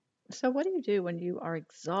So, what do you do when you are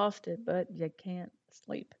exhausted but you can't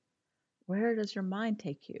sleep? Where does your mind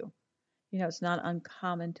take you? It's not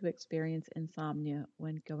uncommon to experience insomnia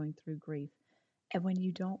when going through grief. And when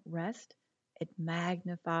you don't rest, it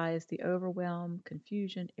magnifies the overwhelm,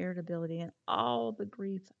 confusion, irritability, and all the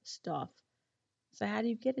grief stuff. So, how do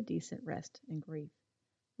you get a decent rest in grief?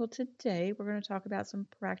 Well, today we're going to talk about some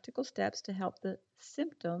practical steps to help the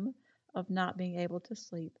symptom of not being able to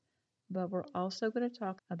sleep, but we're also going to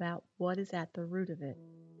talk about what is at the root of it.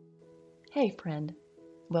 Hey, friend.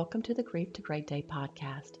 Welcome to the Grief to Great Day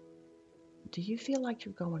podcast. Do you feel like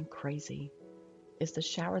you're going crazy? Is the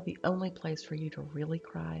shower the only place for you to really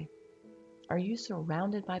cry? Are you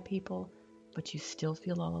surrounded by people, but you still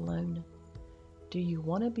feel all alone? Do you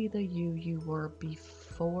want to be the you were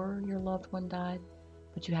before your loved one died,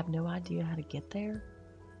 but you have no idea how to get there?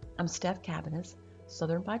 I'm Steph Cabanis,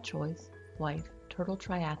 Southern by choice, wife, turtle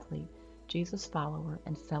triathlete, Jesus follower,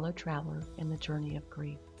 and fellow traveler in the journey of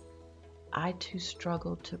grief. I too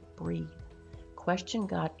struggled to breathe, questioned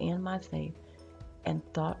God and my faith, and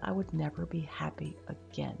thought I would never be happy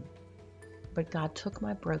again. But God took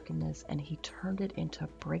my brokenness and He turned it into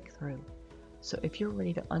a breakthrough. So if you're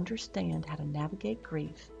ready to understand how to navigate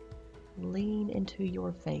grief, lean into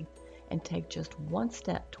your faith and take just one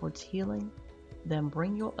step towards healing, then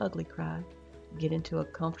bring your ugly cry, get into a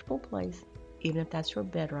comfortable place, even if that's your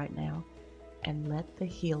bed right now, and let the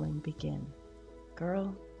healing begin.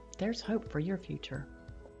 Girl, there's hope for your future.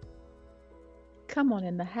 Come on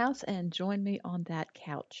in the house and join me on that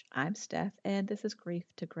couch. I'm Steph, and this is Grief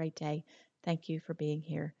to Great Day. Thank you for being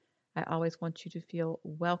here. I always want you to feel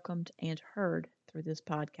welcomed and heard through this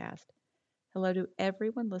podcast. Hello to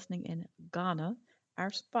everyone listening in Ghana,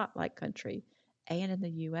 our spotlight country, and in the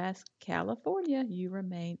U.S., California, you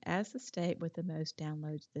remain as the state with the most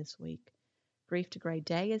downloads this week. Grief to Great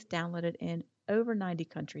Day is downloaded in over 90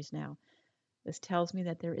 countries now. This tells me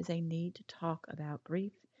that there is a need to talk about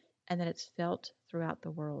grief and that it's felt throughout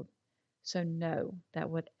the world. So know that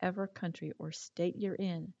whatever country or state you're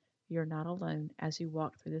in, you're not alone as you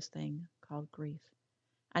walk through this thing called grief.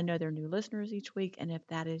 I know there are new listeners each week, and if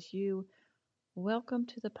that is you, welcome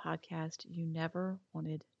to the podcast you never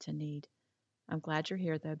wanted to need. I'm glad you're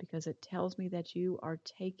here though, because it tells me that you are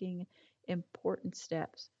taking important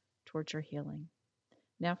steps towards your healing.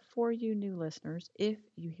 Now, for you new listeners, if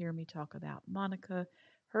you hear me talk about Monica,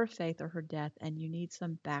 her faith, or her death, and you need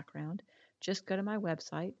some background, just go to my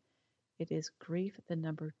website. It is grief, the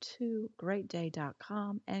number 2,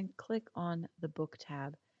 greatday.com, and click on the book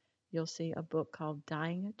tab. You'll see a book called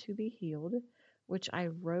Dying to be Healed, which I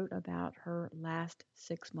wrote about her last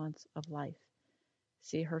 6 months of life.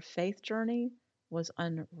 See, her faith journey was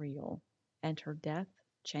unreal, and her death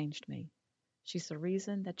changed me. She's the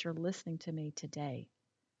reason that you're listening to me today.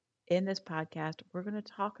 In this podcast, we're going to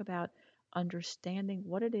talk about understanding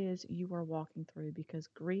what it is you are walking through because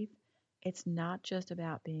grief, it's not just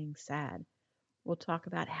about being sad. We'll talk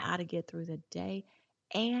about how to get through the day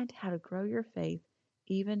and how to grow your faith,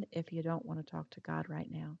 even if you don't want to talk to God right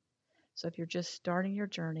now. So if you're just starting your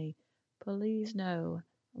journey, please know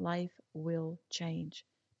life will change.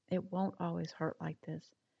 It won't always hurt like this.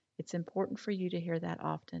 It's important for you to hear that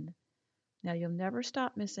often. Now, you'll never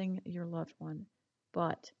stop missing your loved one,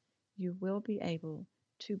 but you will be able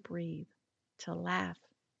to breathe, to laugh,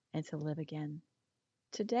 and to live again.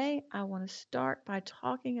 Today, I want to start by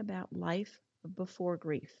talking about life before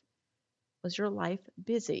grief. Was your life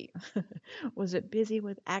busy? Was it busy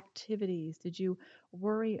with activities? Did you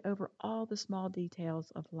worry over all the small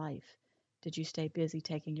details of life? Did you stay busy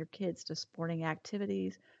taking your kids to sporting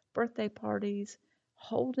activities, birthday parties,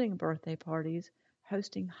 holding birthday parties,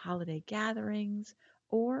 hosting holiday gatherings,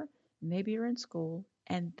 or maybe you're in school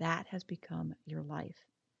and that has become your life?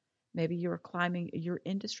 Maybe you're climbing your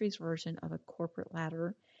industry's version of a corporate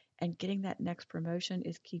ladder and getting that next promotion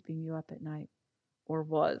is keeping you up at night, or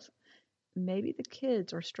was. Maybe the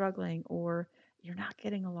kids are struggling, or you're not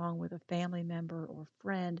getting along with a family member or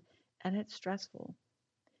friend, and it's stressful.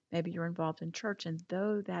 Maybe you're involved in church, and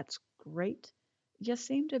though that's great, you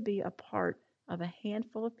seem to be a part of a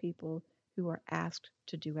handful of people who are asked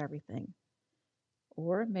to do everything.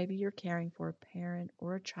 Or maybe you're caring for a parent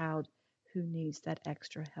or a child who needs that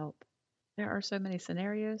extra help. There are so many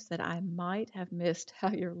scenarios that I might have missed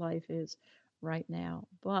how your life is right now.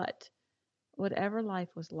 But whatever life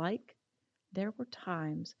was like, there were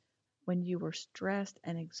times when you were stressed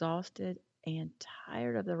and exhausted and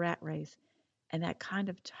tired of the rat race, and that kind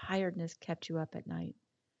of tiredness kept you up at night.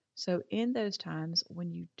 So, in those times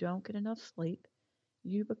when you don't get enough sleep,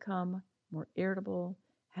 you become more irritable,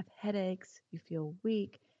 have headaches, you feel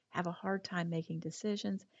weak, have a hard time making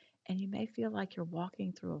decisions, and you may feel like you're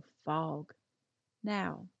walking through a fog.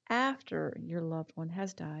 Now, after your loved one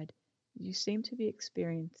has died, you seem to be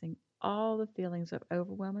experiencing all the feelings of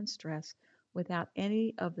overwhelm and stress without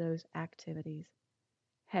any of those activities.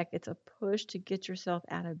 Heck, it's a push to get yourself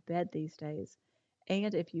out of bed these days.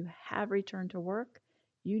 And if you have returned to work,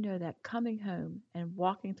 you know that coming home and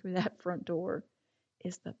walking through that front door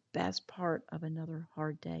is the best part of another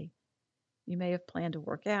hard day. You may have planned to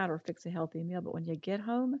work out or fix a healthy meal, but when you get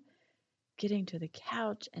home, getting to the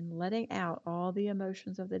couch and letting out all the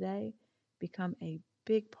emotions of the day become a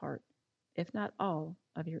big part, if not all,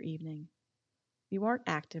 of your evening. You aren't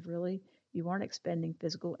active, really. You aren't expending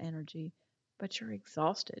physical energy, but you're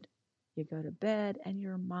exhausted. You go to bed and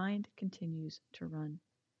your mind continues to run.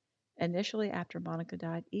 Initially, after Monica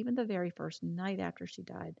died, even the very first night after she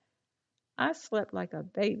died, I slept like a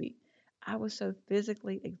baby. I was so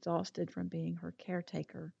physically exhausted from being her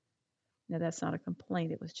caretaker. Now, that's not a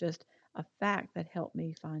complaint, it was just a fact that helped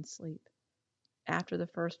me find sleep. After the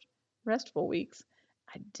first restful weeks,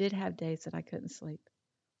 I did have days that I couldn't sleep.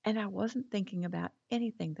 And I wasn't thinking about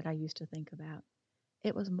anything that I used to think about.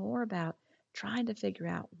 It was more about trying to figure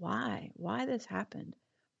out why this happened,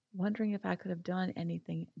 wondering if I could have done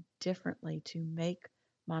anything differently to make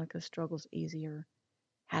Monica's struggles easier.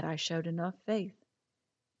 Had I showed enough faith?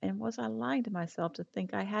 And was I lying to myself to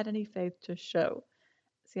think I had any faith to show?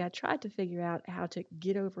 See, I tried to figure out how to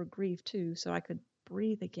get over grief too so I could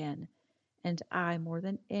breathe again. And I, more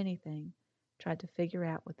than anything, tried to figure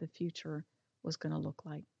out what the future was going to look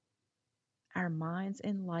like. Our minds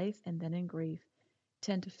in life and then in grief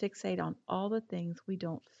tend to fixate on all the things we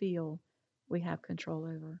don't feel we have control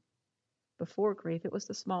over. Before grief, it was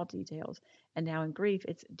the small details, and now in grief,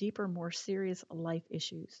 it's deeper, more serious life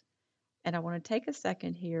issues. And I want to take a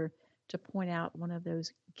second here to point out one of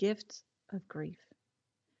those gifts of grief.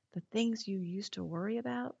 The things you used to worry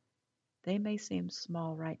about, they may seem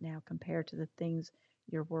small right now compared to the things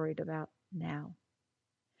you're worried about now.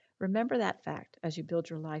 Remember that fact as you build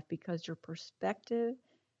your life because your perspective,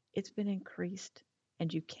 it's been increased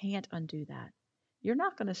and you can't undo that. You're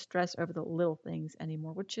not going to stress over the little things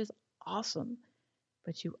anymore, which is awesome,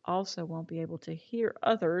 but you also won't be able to hear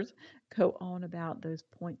others go on about those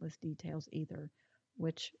pointless details either,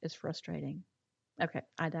 which is frustrating. Okay,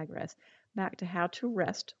 I digress. Back to how to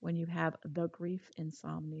rest when you have the grief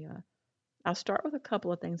insomnia. I'll start with a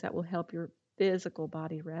couple of things that will help your physical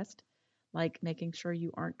body rest, like making sure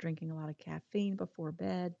you aren't drinking a lot of caffeine before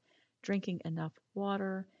bed, drinking enough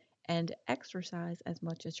water, and exercise as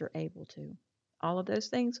much as you're able to. All of those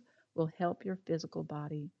things will help your physical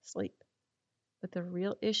body sleep. But the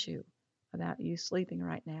real issue about you sleeping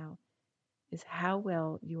right now is how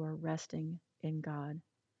well you are resting in God.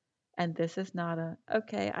 And this is not a,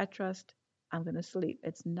 okay, I trust, I'm going to sleep.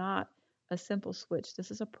 It's not a simple switch. This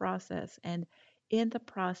is a process. And in the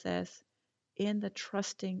process, in the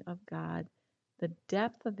trusting of God, the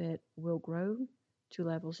depth of it will grow to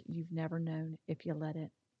levels you've never known if you let it.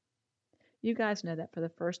 You guys know that for the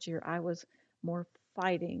first year, I was more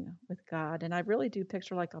fighting with God. And I really do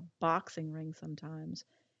picture like a boxing ring sometimes.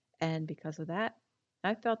 And because of that,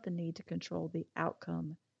 I felt the need to control the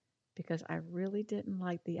outcome because I really didn't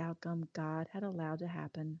like the outcome God had allowed to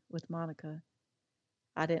happen with Monica.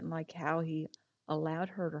 I didn't like how He allowed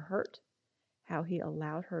her to hurt, how He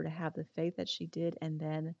allowed her to have the faith that she did and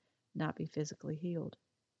then not be physically healed.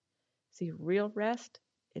 See, real rest,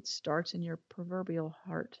 it starts in your proverbial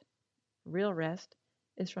heart. Real rest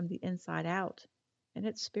is from the inside out, and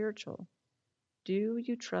it's spiritual. Do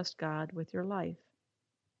you trust God with your life?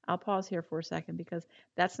 I'll pause here for a second because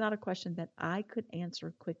that's not a question that I could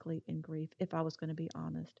answer quickly in grief if I was going to be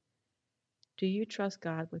honest. Do you trust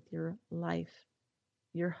God with your life,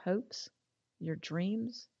 your hopes, your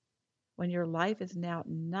dreams, when your life is now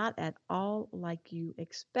not at all like you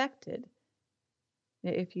expected?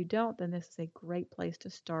 If you don't, then this is a great place to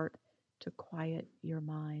start to quiet your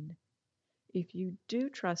mind. If you do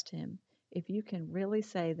trust Him, if you can really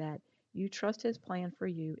say that you trust His plan for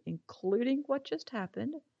you, including what just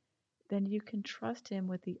happened, then you can trust Him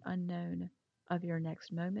with the unknown of your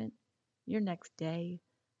next moment, your next day,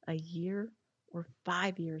 a year, or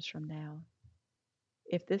 5 years from now.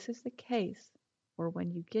 If this is the case, or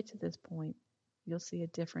when you get to this point, you'll see a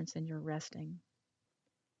difference in your resting.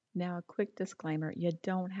 Now, a quick disclaimer, you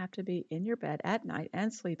don't have to be in your bed at night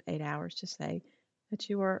and sleep 8 hours to say that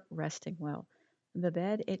you are resting well. The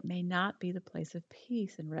bed, it may not be the place of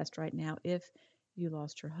peace and rest right now if you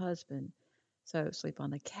lost your husband. So sleep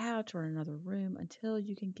on the couch or in another room until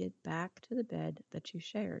you can get back to the bed that you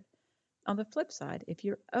shared. On the flip side, if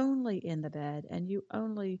you're only in the bed and you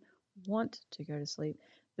only want to go to sleep,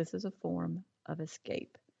 this is a form of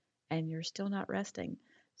escape. and you're still not resting.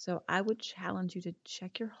 So I would challenge you to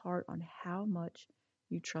check your heart on how much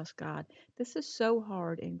you trust God. This is so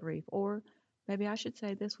hard in grief, or maybe I should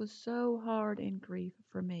say, this was so hard in grief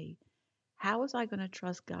for me. How was I going to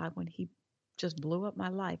trust God when He just blew up my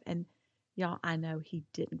life? And y'all, I know He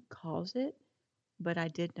didn't cause it, but I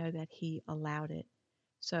did know that He allowed it.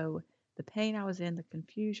 So the pain I was in, the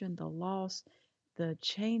confusion, the loss, the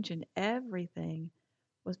change in everything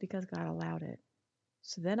was because God allowed it.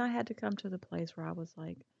 So then I had to come to the place where I was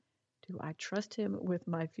like, do I trust Him with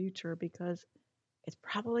my future? Because it's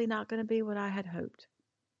probably not going to be what I had hoped.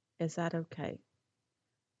 Is that okay?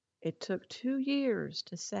 It took 2 years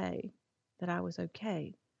to say that I was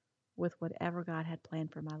okay with whatever God had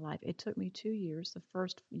planned for my life. It took me 2 years, the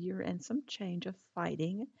first year and some change of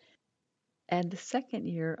fighting, and the second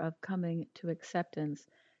year of coming to acceptance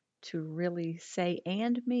to really say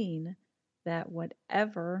and mean that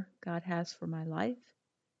whatever God has for my life,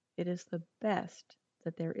 it is the best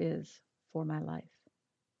that there is for my life.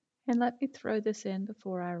 And let me throw this in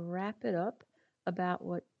before I wrap it up about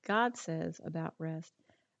what God says about rest.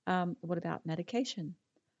 What about medication?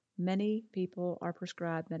 Many people are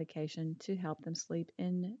prescribed medication to help them sleep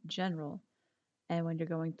in general. And when you're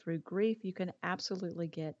going through grief, you can absolutely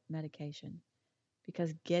get medication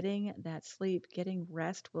because getting that sleep, getting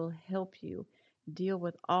rest will help you deal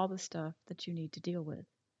with all the stuff that you need to deal with.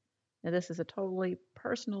 Now, this is a totally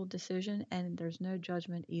personal decision, and there's no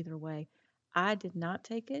judgment either way. I did not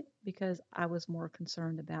take it because I was more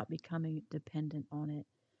concerned about becoming dependent on it.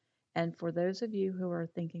 And for those of you who are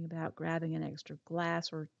thinking about grabbing an extra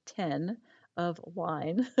glass or 10 of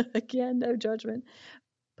wine, again, no judgment,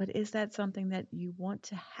 but is that something that you want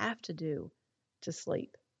to have to do to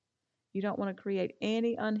sleep? You don't want to create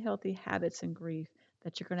any unhealthy habits and grief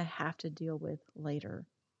that you're going to have to deal with later.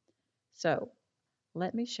 So,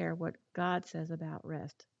 let me share what God says about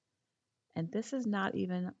rest. And this is not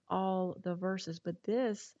even all the verses, but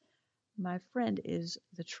this, my friend, is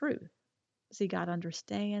the truth. See, God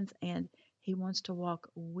understands and He wants to walk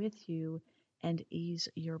with you and ease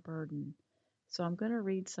your burden. So I'm going to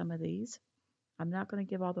read some of these. I'm not going to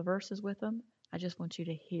give all the verses with them. I just want you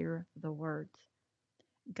to hear the words.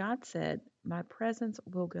 God said, my presence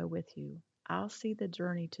will go with you. I'll see the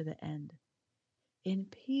journey to the end. In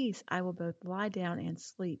peace I will both lie down and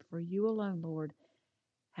sleep, for you alone, Lord,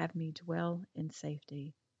 have me dwell in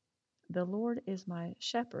safety. The Lord is my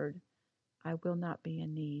shepherd. I will not be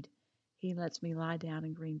in need. He lets me lie down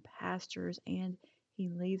in green pastures, and He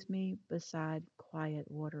leads me beside quiet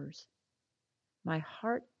waters. My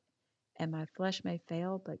heart and my flesh may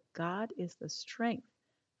fail, but God is the strength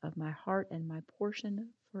of my heart and my portion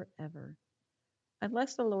forever.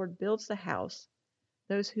 Unless the Lord builds the house,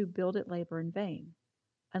 those who build it labor in vain.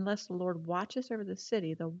 Unless the Lord watches over the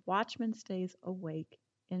city, the watchman stays awake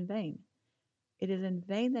in vain. It is in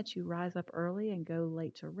vain that you rise up early and go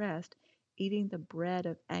late to rest, eating the bread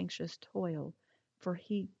of anxious toil, for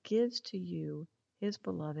He gives to you, His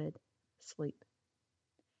beloved, sleep.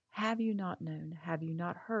 Have you not known? Have you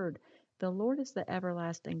not heard? The Lord is the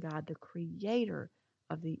everlasting God, the creator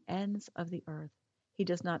of the ends of the earth. He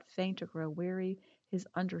does not faint or grow weary. His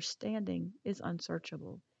understanding is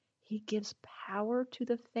unsearchable. He gives power to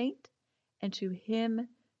the faint, and to him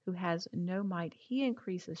who has no might, he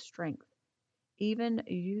increases strength. Even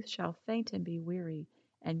youth shall faint and be weary,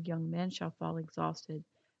 and young men shall fall exhausted.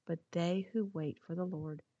 But they who wait for the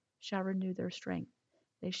Lord shall renew their strength.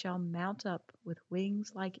 They shall mount up with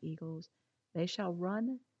wings like eagles. They shall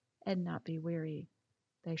run and not be weary.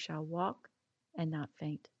 They shall walk and not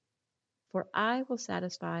faint. For I will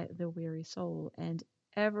satisfy the weary soul, and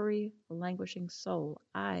every languishing soul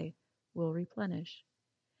I will replenish.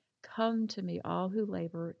 Come to me, all who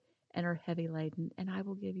labor and are heavy laden, and I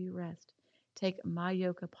will give you rest. Take my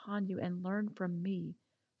yoke upon you and learn from me,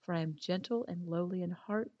 for I am gentle and lowly in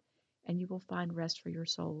heart, and you will find rest for your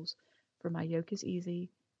souls. For my yoke is easy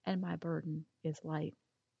and my burden is light.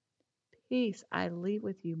 Peace I leave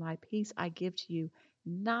with you, my peace I give to you.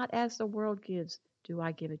 Not as the world gives, do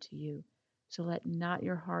I give it to you. So let not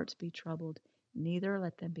your hearts be troubled, neither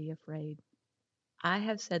let them be afraid. I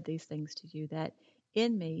have said these things to you, that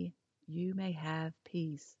in me you may have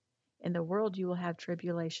peace. In the world you will have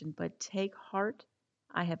tribulation, but take heart,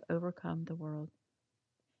 I have overcome the world.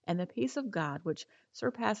 And the peace of God, which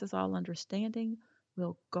surpasses all understanding,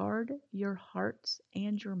 will guard your hearts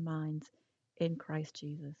and your minds in Christ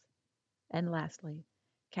Jesus. And lastly,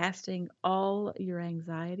 casting all your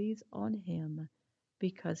anxieties on Him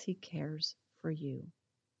because He cares for you.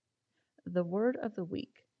 The word of the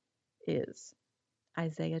week is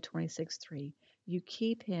Isaiah 26:3. You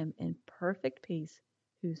keep him in perfect peace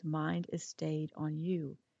whose mind is stayed on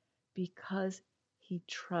you because he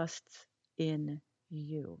trusts in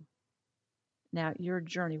you. Now, your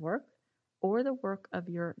journey work or the work of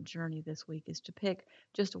your journey this week is to pick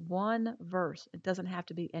just one verse. It doesn't have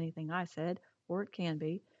to be anything I said, or it can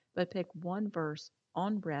be, but pick one verse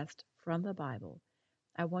on rest from the Bible.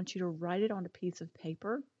 I want you to write it on a piece of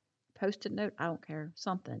paper, post it note, I don't care,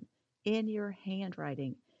 something, in your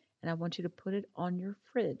handwriting. And I want you to put it on your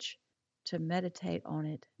fridge to meditate on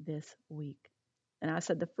it this week. And I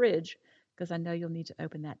said the fridge because I know you'll need to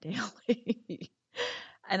open that daily.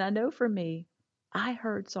 And I know for me, I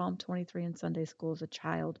heard Psalm 23 in Sunday school as a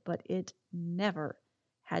child, but it never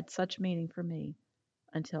had such meaning for me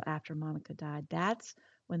until after Monica died. That's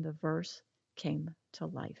when the verse came to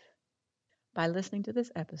life. By listening to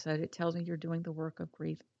this episode, it tells me you're doing the work of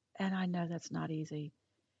grief, and I know that's not easy.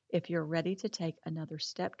 If you're ready to take another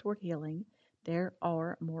step toward healing, there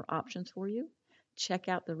are more options for you. Check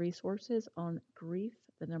out the resources on grief,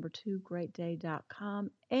 the number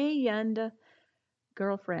 2greatday.com. And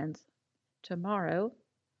girlfriends, tomorrow,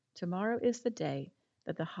 tomorrow is the day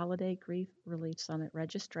that the Holiday Grief Relief Summit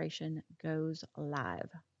registration goes live.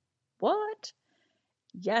 What?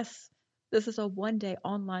 Yes, this is a 1 day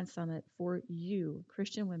online summit for you,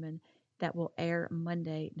 Christian women, that will air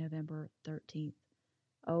Monday, November 13th.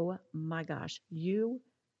 Oh my gosh, you're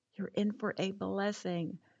in for a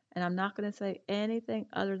blessing. And I'm not going to say anything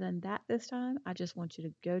other than that this time. I just want you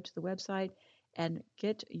to go to the website and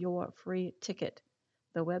get your free ticket.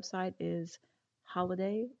 The website is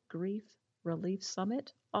Holiday Grief Relief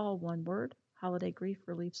Summit, all one word,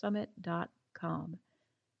 holidaygriefreliefsummit.com.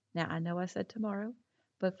 Now, I know I said tomorrow,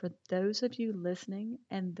 but for those of you listening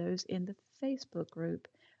and those in the Facebook group,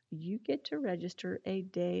 you get to register a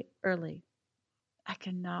day early. I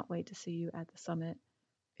cannot wait to see you at the summit.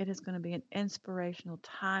 It is going to be an inspirational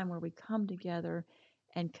time where we come together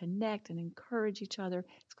and connect and encourage each other.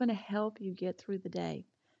 It's going to help you get through the day,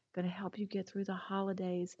 going to help you get through the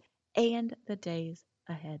holidays and the days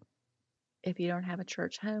ahead. If you don't have a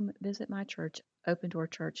church home, visit my church,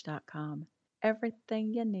 opendoorchurch.com.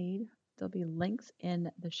 Everything you need, there'll be links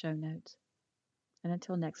in the show notes. And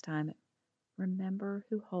until next time, remember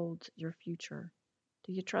who holds your future.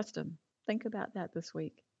 Do you trust him? Think about that this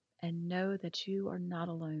week and know that you are not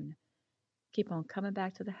alone. Keep on coming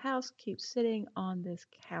back to the house, keep sitting on this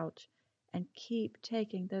couch, and keep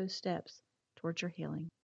taking those steps towards your healing.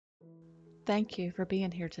 Thank you for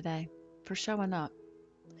being here today, for showing up.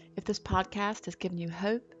 If this podcast has given you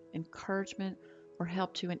hope, encouragement, or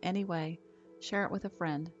helped you in any way, share it with a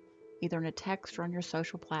friend, either in a text or on your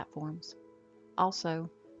social platforms.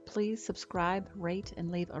 Also, please subscribe, rate,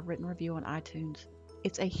 and leave a written review on iTunes.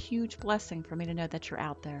 It's a huge blessing for me to know that you're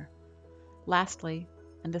out there. Lastly,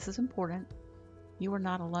 and this is important, you are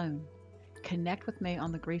not alone. Connect with me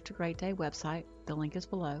on the Grief to Great Day website, the link is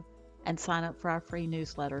below, and sign up for our free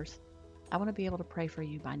newsletters. I want to be able to pray for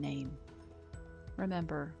you by name.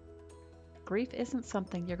 Remember, grief isn't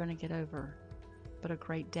something you're going to get over, but a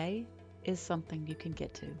great day is something you can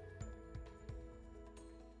get to.